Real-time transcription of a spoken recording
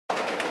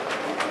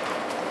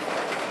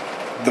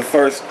The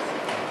first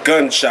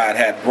gunshot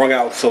had rung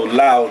out so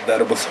loud that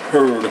it was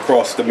heard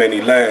across the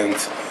many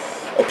lands.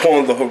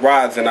 Upon the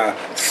horizon I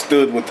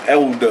stood with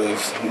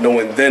elders,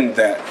 knowing then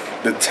that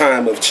the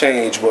time of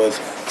change was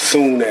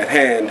soon at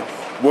hand.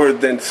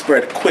 Word then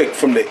spread quick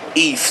from the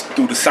east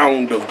through the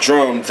sound of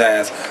drums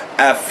as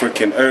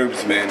African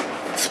herbsmen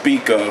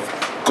speak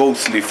of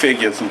ghostly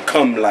figures who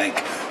come like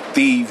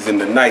thieves in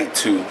the night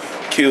to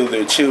kill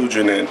their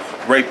children and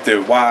rape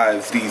their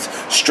wives. These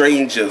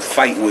strangers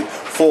fight with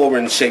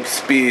foreign-shaped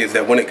spears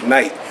that, when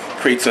ignite,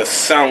 creates a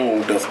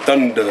sound of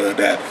thunder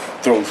that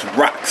throws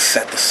rocks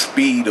at the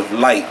speed of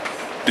light,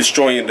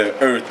 destroying their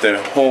earth,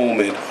 their home,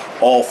 and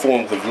all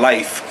forms of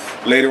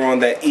life. Later on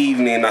that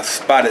evening, I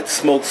spotted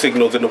smoke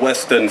signals in the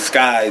western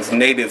skies,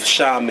 native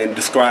shaman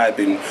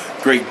describing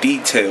great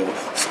detail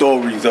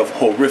stories of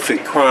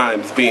horrific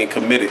crimes being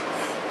committed,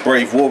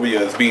 brave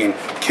warriors being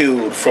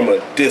killed from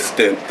a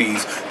distance.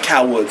 These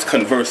cowards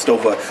conversed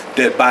over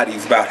dead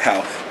bodies about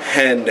how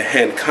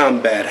hand-to-hand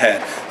combat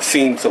had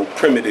seemed so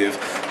primitive.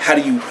 How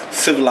do you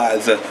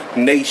civilize a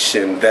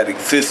nation that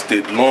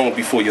existed long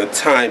before your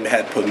time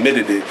had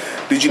permitted it?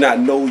 Did you not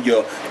know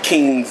your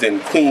kings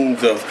and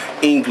queens of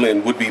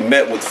England would be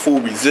met with full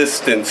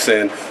resistance?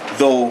 And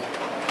though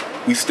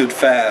we stood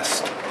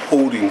fast,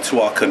 holding to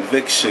our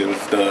convictions,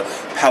 the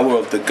power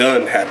of the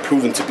gun had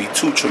proven to be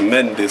too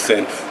tremendous,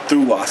 and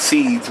through our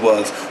seeds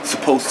was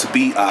supposed to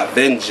be our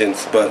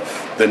vengeance. But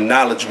the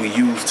knowledge we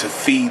used to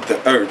feed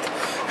the earth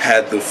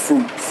had the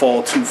fruit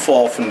fall too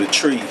far from the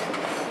tree.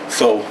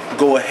 So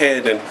go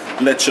ahead and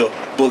let your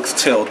books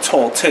tell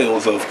tall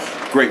tales of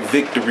great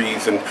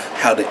victories and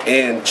how the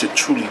end should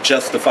truly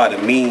justify the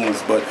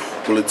means, but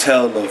will it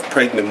tell of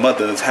pregnant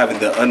mothers having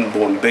their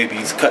unborn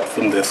babies cut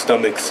from their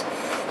stomachs?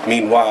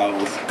 Meanwhile,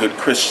 good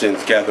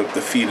Christians gather up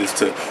the fetus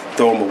to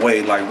throw them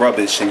away like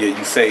rubbish, and yet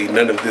you say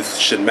none of this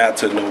should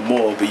matter no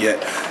more. But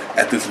yet,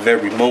 at this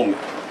very moment,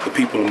 the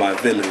people of my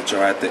village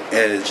are at the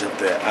edge of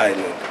their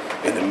island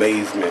in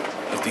amazement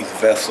of these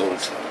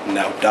vessels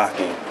now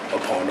docking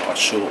upon our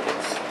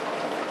shores.